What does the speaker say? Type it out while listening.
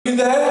You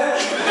there?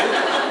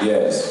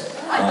 Yes.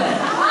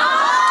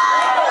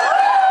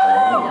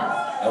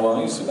 How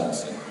are you,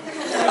 Sebastian?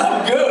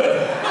 I'm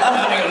good. I'm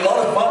having a lot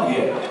of fun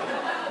here.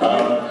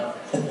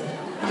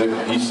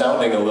 He's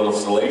sounding a little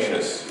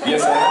salacious.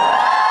 Yes, I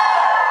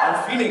am.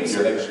 I'm feeling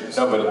salacious.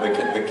 No, but the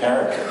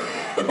character.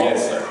 The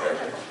yes.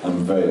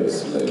 I'm very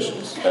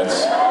salacious.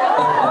 That's...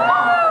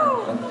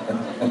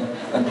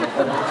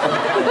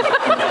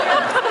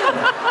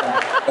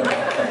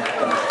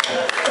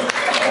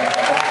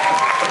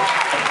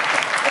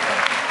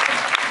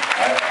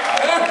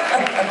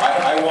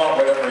 I want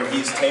whatever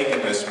he's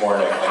taken this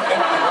morning.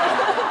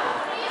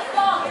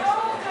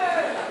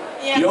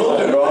 You'll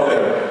do.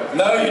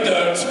 No, you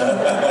don't.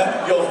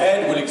 Your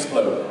head will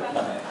explode.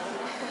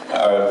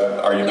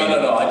 Are you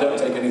No, I don't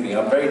take anything.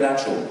 I'm very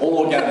natural. All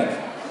organic.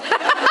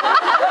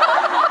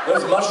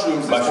 Those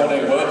mushrooms this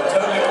morning were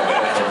totally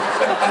organic.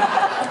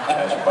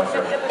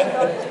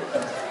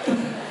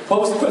 What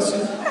was the question?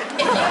 If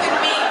you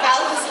could meet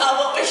Balthazar,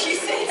 what would you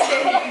say to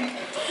him?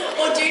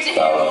 Or do to him?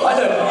 I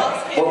don't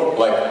know. What,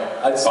 like,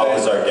 I'd say...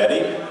 Balthazar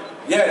Getty?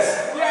 Yes.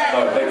 Yeah. No,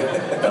 the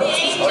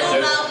angel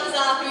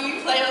Balthazar who you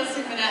play on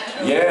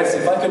Supernatural. Yes,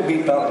 if I could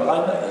meet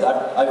Balthazar,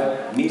 I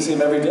meet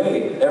him every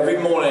day. Every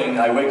morning,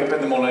 I wake up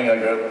in the morning, I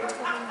go...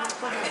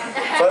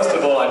 First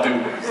of all, I do...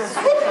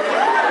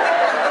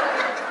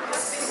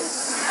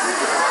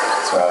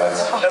 That's right.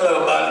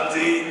 Hello,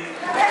 Balti.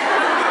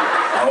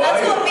 How are you?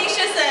 That's what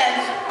Misha said.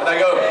 And I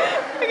go,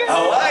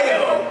 how are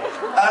you?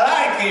 I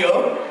like you.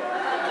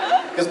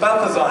 Because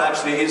Balthazar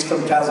actually is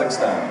from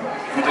Kazakhstan.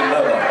 You didn't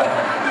know that.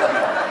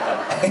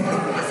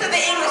 So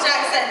the English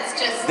accent's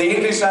just... The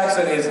English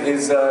accent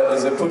is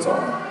a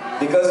put-on.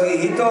 Because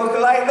he talks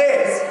like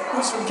this.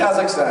 Who's from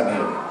Kazakhstan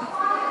here?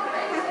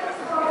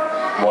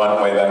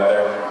 One way back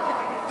there.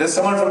 There's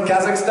someone from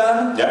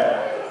Kazakhstan?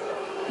 Yeah.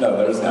 No,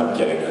 there isn't. I'm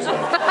kidding, there's one.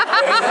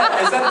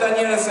 Is that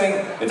Daniela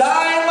saying,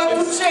 time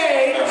to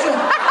change?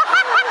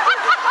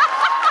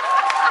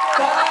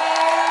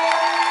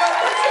 Time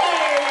to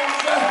change!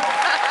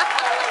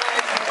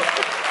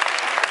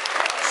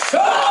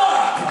 Shut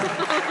up!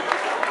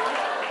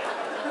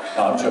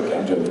 No, I'm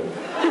joking.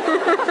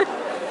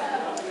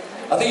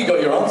 I think you got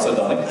your answer,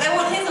 darling. I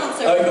want his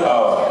answer.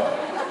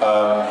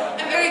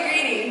 I'm very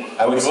greedy.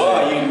 I would say...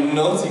 you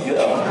naughty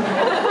girl.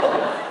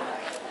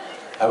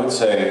 I would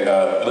say,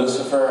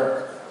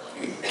 Lucifer,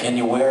 can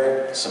you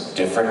wear some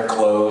different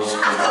clothes for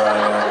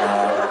crying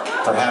out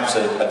loud? Perhaps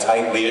a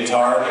tight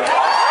leotard?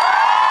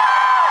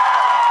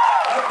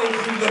 I think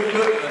you look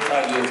good in a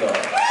tight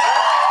leotard.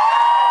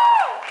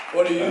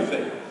 What do you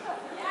think?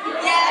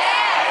 Yeah!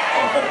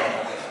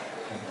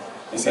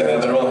 You see,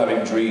 they're all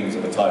having dreams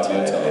of a tight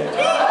leotard.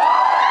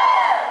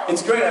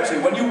 It's great, actually,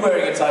 when you're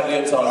wearing a tight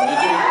leotard, when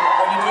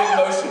you're doing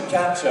motion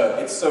capture,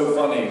 it's so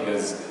funny,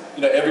 because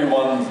you know,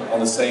 everyone's on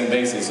the same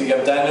basis. So you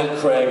have Daniel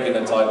Craig in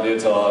a tight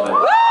leotard. And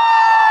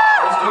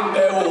I was doing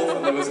Beowulf,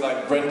 and there was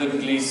like Brendan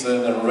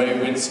Gleeson and Ray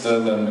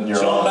Winston and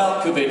John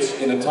Malkovich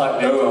in a tight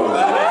leotard.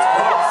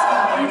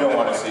 You don't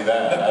want to see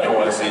that. I don't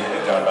want to see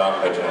John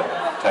Malkovich in a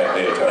tight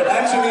leotard. But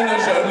Angelina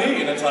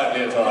Jolie in a tight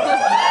leotard.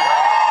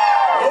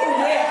 Oh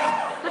yeah!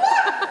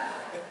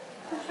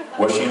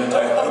 Was she in a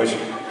tight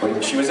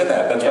leotard? She was in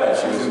that, that's right.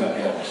 She was in that,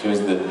 yeah. She was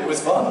the... It was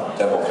fun.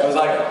 Devil. I was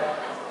like,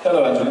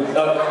 hello, Angelina.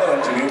 Hello,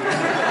 Angelina.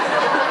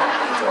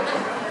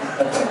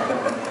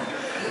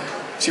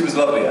 She was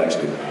lovely,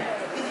 actually.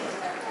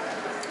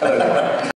 Hello.